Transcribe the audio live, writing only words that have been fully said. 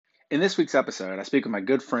In this week's episode, I speak with my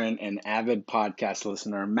good friend and avid podcast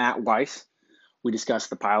listener, Matt Weiss. We discuss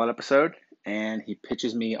the pilot episode, and he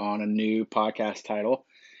pitches me on a new podcast title.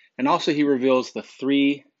 And also, he reveals the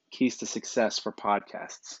 3 keys to success for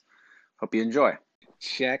podcasts. Hope you enjoy.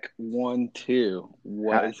 Check 1, 2.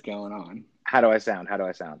 What is going on? How do I sound?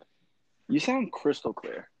 You sound crystal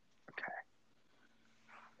clear. Okay.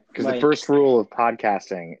 Because the first rule of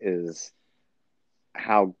podcasting is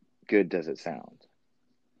how good does it sound?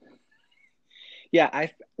 Yeah,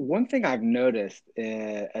 one thing I've noticed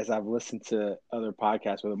as I've listened to other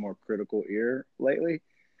podcasts with a more critical ear lately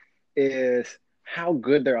is how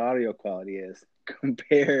good their audio quality is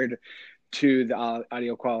compared to the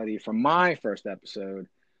audio quality from my first episode,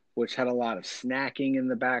 which had a lot of snacking in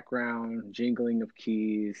the background, jingling of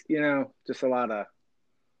keys, just a lot of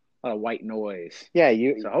white noise. Yeah,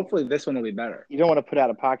 so hopefully this one will be better. You don't want to put out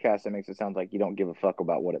a podcast that makes it sound like you don't give a fuck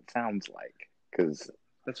about what it sounds like, because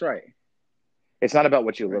that's right. It's not about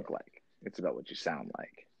what you look like; it's about what you sound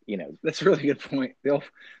like. That's a really good point. As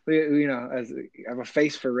I have a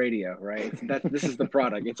face for radio, right? This is the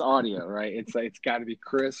product. It's audio, right? It's got to be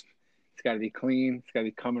crisp. It's got to be clean. It's got to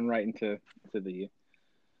be coming right into the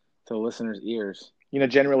listener's ears.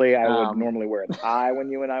 Generally, I would normally wear a tie when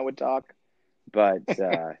you and I would talk, but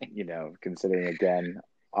considering again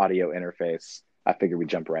audio interface, I figured we'd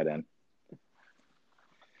jump right in.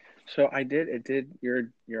 So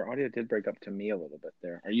your audio did break up to me a little bit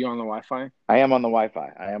there. Are you on the Wi-Fi? I am on the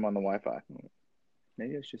Wi-Fi.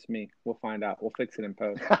 Maybe it's just me. We'll find out. We'll fix it in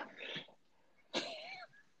post.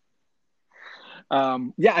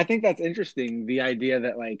 Yeah, I think that's interesting. The idea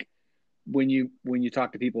that when you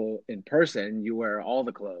talk to people in person, you wear all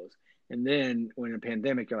the clothes. And then when in a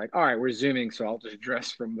pandemic, you're like, all right, we're Zooming, so I'll just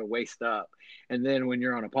dress from the waist up. And then when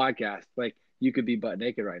you're on a podcast, you could be butt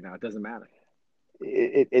naked right now. It doesn't matter.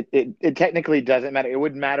 It technically doesn't matter. It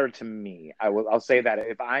would matter to me. I'll say that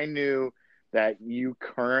if I knew that you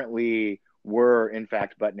currently were in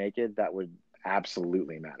fact butt naked, that would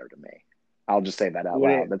absolutely matter to me. I'll just say that out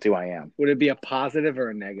loud. That's who I am. Would it be a positive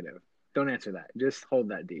or a negative? Don't answer that. Just hold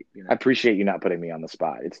that deep. I appreciate you not putting me on the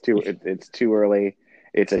spot. It's too early.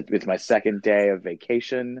 It's my second day of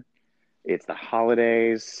vacation. It's the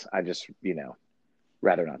holidays. I just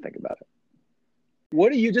rather not think about it.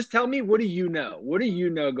 Just tell me, what do you know? What do you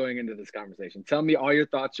know going into this conversation? Tell me all your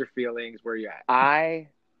thoughts, your feelings, where you're at. I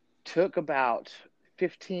took about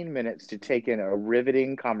 15 minutes to take in a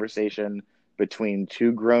riveting conversation between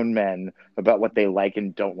 2 grown men about what they like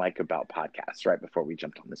and don't like about podcasts right before we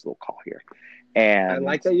jumped on this little call here. And I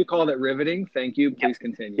like that you called it riveting. Thank you. Please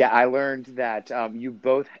continue. Yeah, I learned that you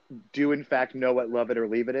both do in fact know what love it or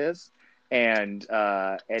leave it is. And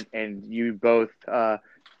you both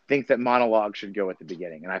think that monologue should go at the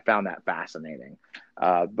beginning, and I found that fascinating.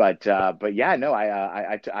 But yeah, no,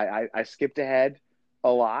 I skipped ahead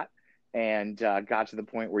a lot and got to the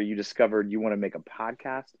point where you discovered you want to make a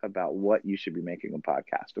podcast about what you should be making a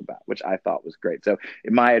podcast about, which I thought was great. So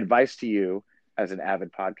my advice to you as an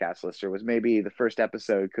avid podcast listener was maybe the first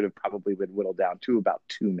episode could have probably been whittled down to about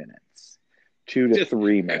 2 minutes, 2 to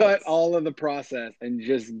 3 minutes. Cut all of the process and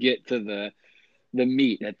just get to the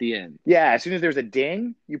meat at the end. Yeah, as soon as there's a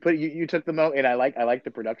ding, you took the moment, and I like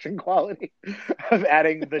the production quality of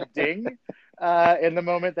adding the ding in the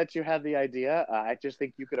moment that you had the idea. I just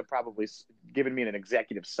think you could have probably given me an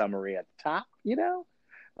executive summary at the top,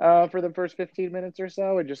 for the first 15 minutes or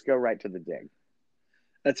so, and just go right to the ding.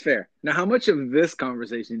 That's fair. Now, how much of this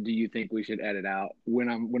conversation do you think we should edit out when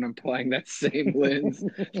I'm applying that same lens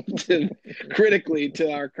critically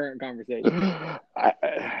to our current conversation?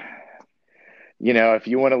 If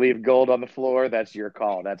you want to leave gold on the floor, that's your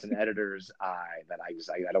call. That's an editor's eye that I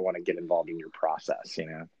don't want to get involved in your process,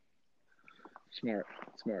 Smart.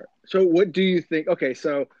 So what do you think? Okay,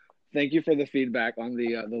 so thank you for the feedback on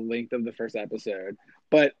the length of the first episode,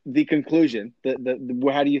 but the conclusion,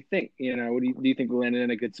 how do you think? Do you think we landed in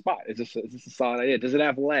a good spot? Is this a solid idea? Does it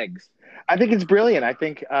have legs? I think it's brilliant. I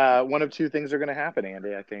think one of 2 things are going to happen,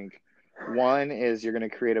 Andy. I think one is you're going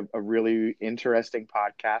to create a really interesting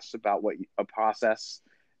podcast about a process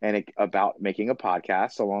and about making a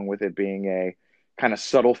podcast, along with it being a kind of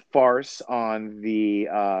subtle farce on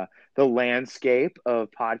the landscape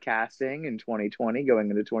of podcasting in 2020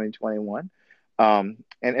 going into 2021.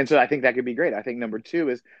 And so I think that could be great. I think number 2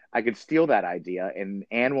 is I could steal that idea and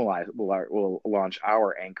we'll launch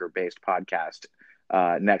our Anchor-based podcast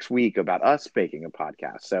next week about us making a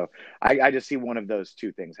podcast. So I just see one of those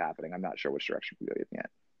 2 things happening. I'm not sure which direction we go yet.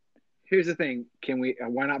 Here's the thing.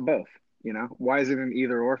 Why not both? Why is it an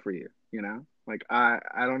either or for you? I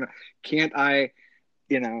don't know. Can't I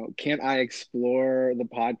can't I explore the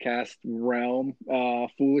podcast realm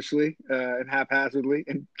foolishly and haphazardly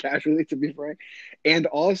and casually, to be frank? And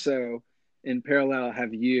also, in parallel,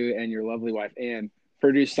 have you and your lovely wife, Anne,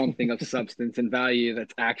 produce something of substance and value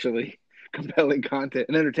that's actually compelling content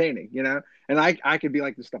and entertaining, And I could be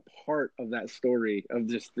like just a part of that story of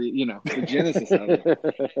just the genesis of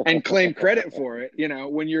it and claim credit for it,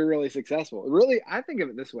 when you're really successful. Really, I think of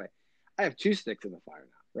it this way. I have two sticks in the fire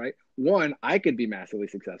now, right? One, I could be massively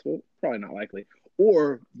successful, probably not likely,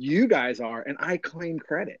 or you guys are, and I claim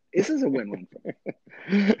credit. This is a win-win for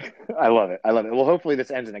me. I love it. I love it. Well, hopefully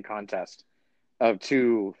this ends in a contest of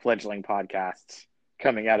two fledgling podcasts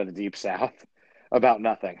coming out of the deep south about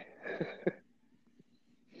nothing.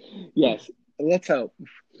 Yes, let's hope.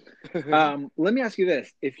 Let me ask you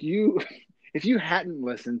this: if you hadn't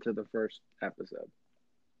listened to the first episode,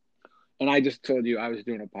 and I just told you I was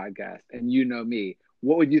doing a podcast, and you know me,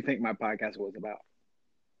 what would you think my podcast was about?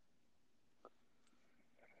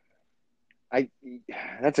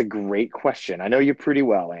 That's a great question. I know you pretty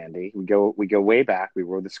well, Andy. We go way back. We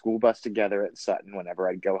rode the school bus together at Sutton whenever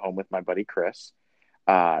I'd go home with my buddy Chris.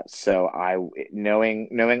 So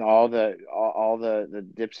knowing all the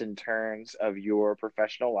dips and turns of your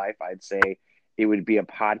professional life, I'd say it would be a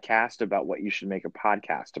podcast about what you should make a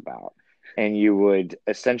podcast about. And you would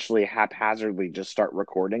essentially haphazardly just start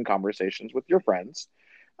recording conversations with your friends.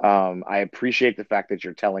 I appreciate the fact that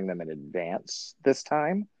you're telling them in advance this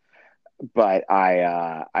time, but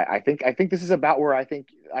I think this is about where I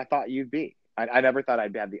thought you'd be. I never thought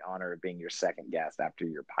I'd have the honor of being your second guest after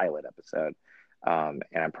your pilot episode. And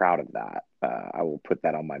I'm proud of that. I will put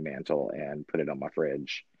that on my mantle and put it on my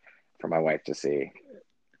fridge for my wife to see.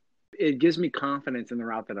 It gives me confidence in the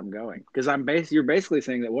route that I'm going, because you're basically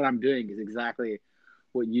saying that what I'm doing is exactly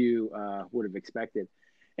what you would have expected.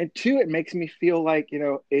 And two, it makes me feel like,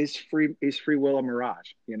 is free will a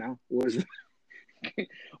mirage? Was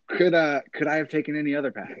could I have taken any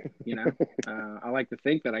other path? I like to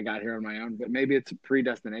think that I got here on my own, but maybe it's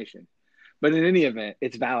predestination. But in any event,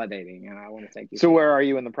 it's validating, and I want to thank you. So where are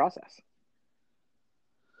you in the process?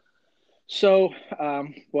 So,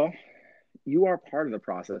 well, you are part of the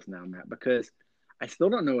process now, Matt, because I still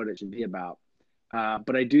don't know what it should be about.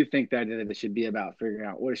 But I do think that it should be about figuring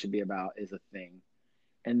out what it should be about is a thing.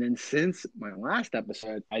 And then since my last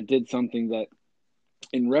episode, I did something that,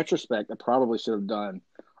 in retrospect, I probably should have done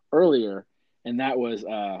earlier, and that was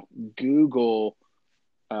Google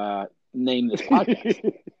name this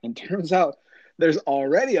podcast. And turns out there's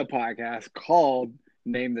already a podcast called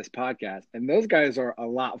Name This Podcast, and those guys are a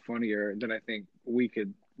lot funnier than I think we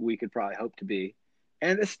could probably hope to be,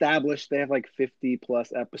 and established. They have like 50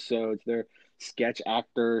 plus episodes. They're sketch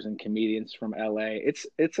actors and comedians from LA. It's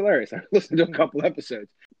hilarious. I listened to a couple episodes,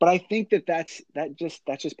 but I think that's just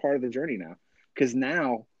part of the journey now, because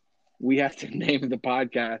now we have to name the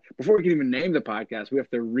podcast. Before we can even name the podcast, we have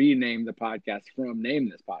to rename the podcast from Name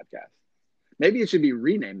This Podcast. Maybe it should be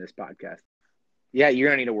Rename This Podcast. Yeah, you're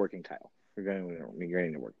gonna need a working title. You're gonna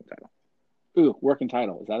need a working title. Ooh, working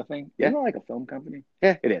title. Is that a thing? Yeah. Isn't it like a film company?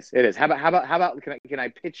 Yeah, it is. It is. How about can I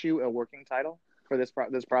pitch you a working title for this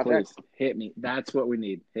project? Please, hit me. That's what we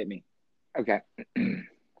need. Hit me. Okay.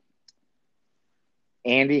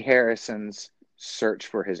 Andy Harrison's Search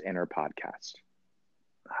for His Inner Podcast.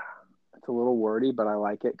 It's a little wordy, but I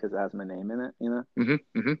like it because it has my name in it, Mm-hmm,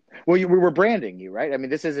 mm-hmm. Well, we were branding you, right? I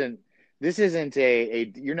mean, this isn't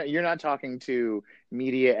a you're not talking to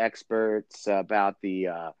media experts about the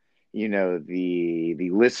the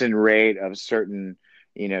listen rate of certain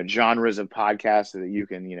genres of podcasts so that you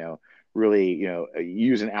can really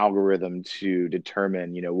use an algorithm to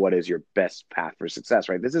determine what is your best path for success,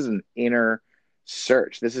 right? This is an inner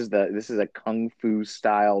search. This is a kung fu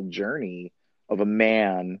style journey of a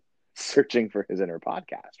man searching for his inner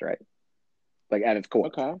podcast, right? Like at its core.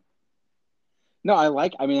 Okay. No, I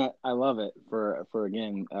love it for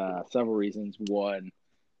again, several reasons. One,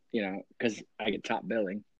 because I get top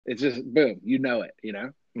billing. It's just boom, it,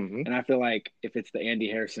 Mm-hmm. And I feel like if it's the Andy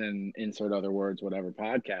Harrison, insert other words, whatever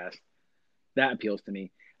podcast, that appeals to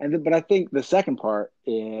me. But I think the second part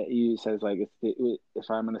you said is like, if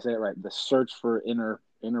I'm going to say it right, the search for inner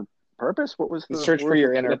purpose. What was the search for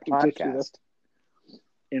your inner podcast?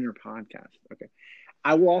 Inner podcast. Okay.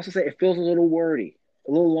 I will also say it feels a little wordy,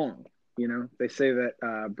 a little long. They say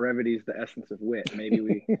that brevity is the essence of wit. Maybe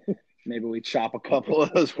we chop a couple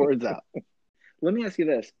of those words out. Let me ask you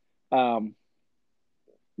this.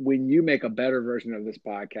 When you make a better version of this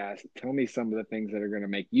podcast, tell me some of the things that are going to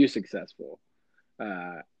make you successful,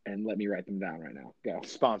 and let me write them down right now. Go.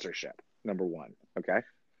 Sponsorship, number one. Okay.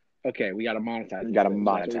 Okay, we got to monetize. You got to Is that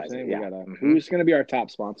what you're monetize it. saying? Yeah. We gotta. Mm-hmm. Who's going to be our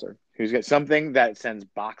top sponsor? Who's got something that sends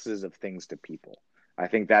boxes of things to people? I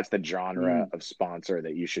think that's the genre of sponsor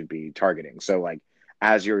that you should be targeting. So, like,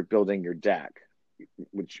 as you're building your deck,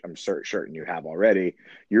 which I'm certain you have already,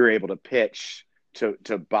 you're able to pitch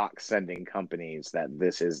to box sending companies that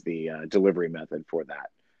this is the delivery method for that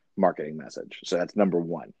marketing message. So that's number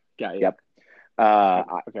one. Yeah. Yep.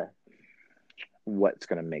 Okay. What's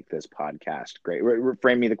going to make this podcast great?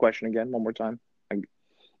 Frame me the question again one more time.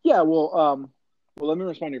 Yeah. Well, let me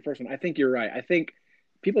respond to your first one. I think you're right. I think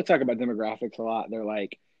people talk about demographics a lot. They're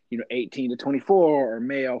like, 18 to 24 or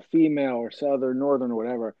male, female, or southern, northern, or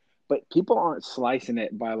whatever. But people aren't slicing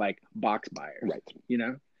it by like box buyers, right?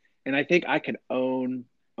 And I think I could own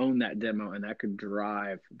that demo, and that could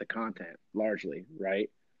drive the content largely, right?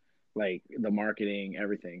 Like the marketing,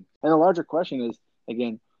 everything. And the larger question is,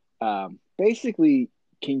 again, basically,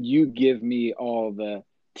 can you give me all the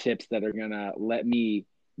tips that are gonna let me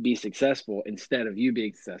be successful instead of you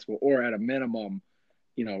being successful, or at a minimum,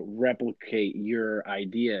 replicate your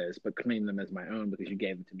ideas but claim them as my own because you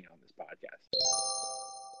gave them to me on this podcast.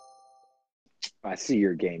 I see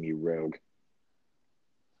your game, you rogue.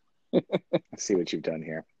 I see what you've done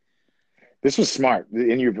here. This was smart,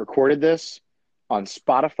 and you've recorded this on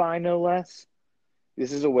Spotify, no less.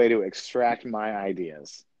 This is a way to extract my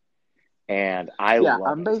ideas, and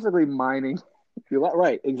I'm basically mining.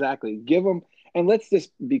 Right, exactly. Give them, and let's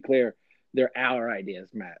just be clear: they're our ideas,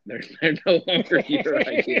 Matt. They're no longer your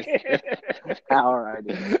ideas. They're our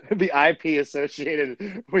ideas. The IP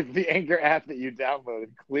associated with the Anchor app that you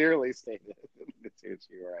downloaded clearly stated it's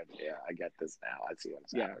your idea. I get this now. I see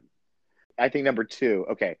what's happening. I think number two,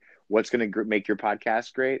 okay, what's going to make your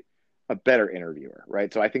podcast great? A better interviewer,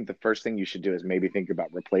 right? So I think the first thing you should do is maybe think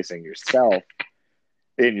about replacing yourself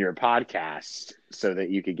in your podcast so that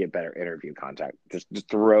you could get better interview contact. Just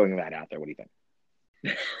throwing that out there. What do you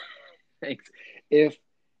think? Thanks.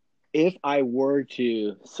 If I were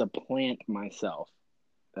to supplant myself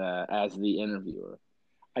as the interviewer,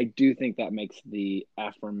 I do think that makes the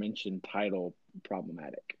aforementioned title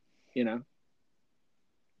problematic.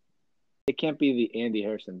 It can't be the Andy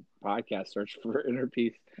Harrison podcast search for inner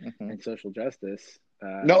peace and social justice.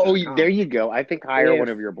 No, there you go. I think hire one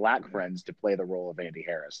of your black friends to play the role of Andy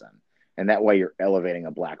Harrison. And that way you're elevating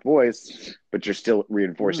a black voice, but you're still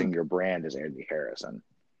reinforcing your brand as Andy Harrison.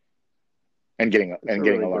 And getting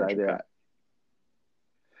a larger cut.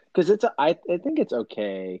 Because I think it's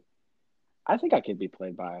okay. I think I could be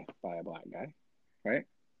played by a black guy, right?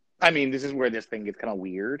 I mean, this is where this thing gets kind of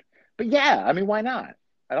weird. But yeah, I mean, why not?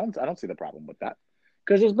 I don't see the problem with that.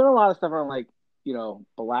 Because there's been a lot of stuff on like,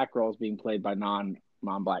 black roles being played by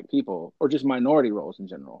non-black people, or just minority roles in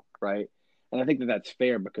general, right? And I think that's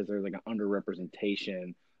fair because there's like an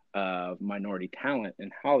underrepresentation of minority talent in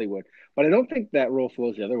Hollywood. But I don't think that rule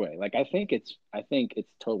flows the other way. Like I think it's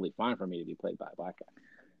totally fine for me to be played by a black guy.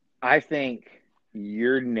 I think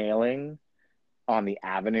you're nailing on the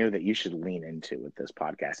avenue that you should lean into with this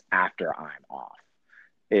podcast after I'm off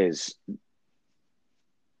is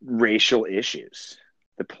racial issues.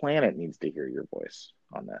 The planet needs to hear your voice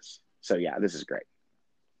on this. So yeah, this is great.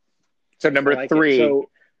 So number three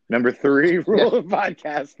rule of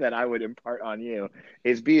podcast that I would impart on you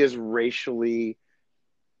is be as racially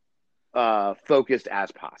focused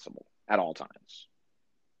as possible at all times.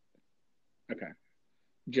 Okay.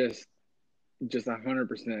 Just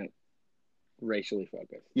 100% racially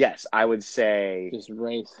focused. Yes, I would say just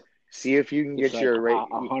race. See if you can get your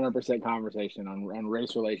 100% conversation on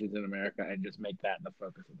race relations in America and just make that the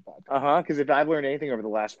focus of the podcast. Because if I've learned anything over the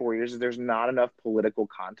last 4 years, is there's not enough political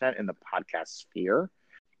content in the podcast sphere.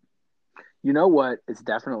 You know what? It's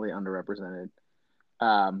definitely underrepresented.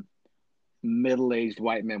 Middle-aged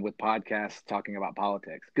white men with podcasts talking about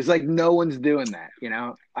politics, because like no one's doing that.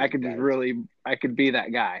 I could I could be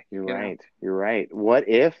that guy. You're right. You're right. What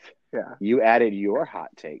if you added your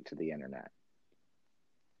hot take to the internet?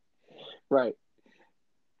 Right.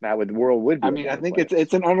 Now the world would be. I mean, I think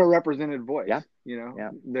it's an underrepresented voice. Yeah.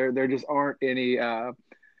 There just aren't any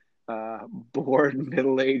bored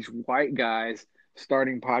middle-aged white guys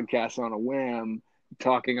starting podcasts on a whim,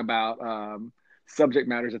 talking about subject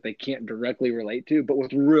matters that they can't directly relate to, but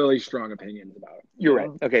with really strong opinions about it. You're right.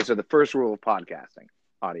 Okay, so the first rule of podcasting,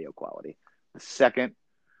 audio quality. The second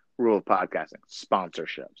rule of podcasting,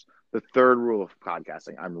 sponsorships. The third rule of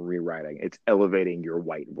podcasting, I'm rewriting. It's elevating your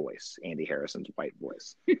white voice, Andy Harrison's white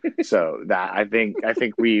voice. So that I think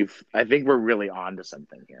we're really on to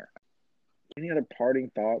something here. Any other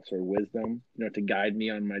parting thoughts or wisdom, to guide me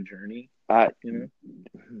on my journey?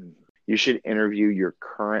 You should interview your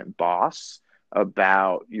current boss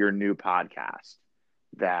about your new podcast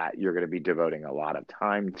that you're going to be devoting a lot of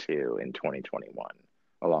time to in 2021,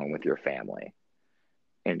 along with your family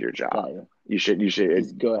and your job. Got you. You should,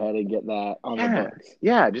 Just go ahead and get that on the yeah, books.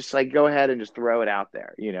 yeah. Just like go ahead and just throw it out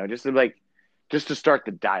there, just to start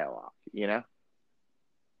the dialogue.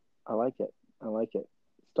 I like it. I like it.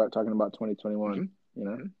 Start talking about Mm-hmm, 2021,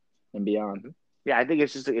 mm-hmm, and beyond. mm-hmm. Yeah, I think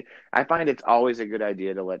I find it's always a good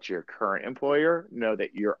idea to let your current employer know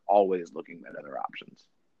that you're always looking at other options.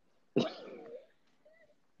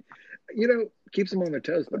 Keeps them on their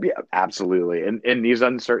toes, though. Yeah, absolutely. In these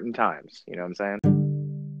uncertain times, you know what I'm saying?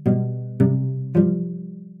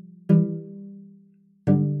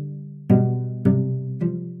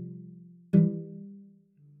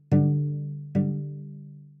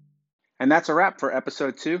 And that's a wrap for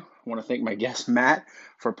episode 2. I want to thank my guest, Matt,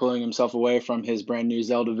 for pulling himself away from his brand new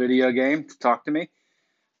Zelda video game to talk to me.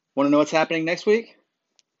 Want to know what's happening next week?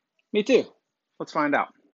 Me too. Let's find out.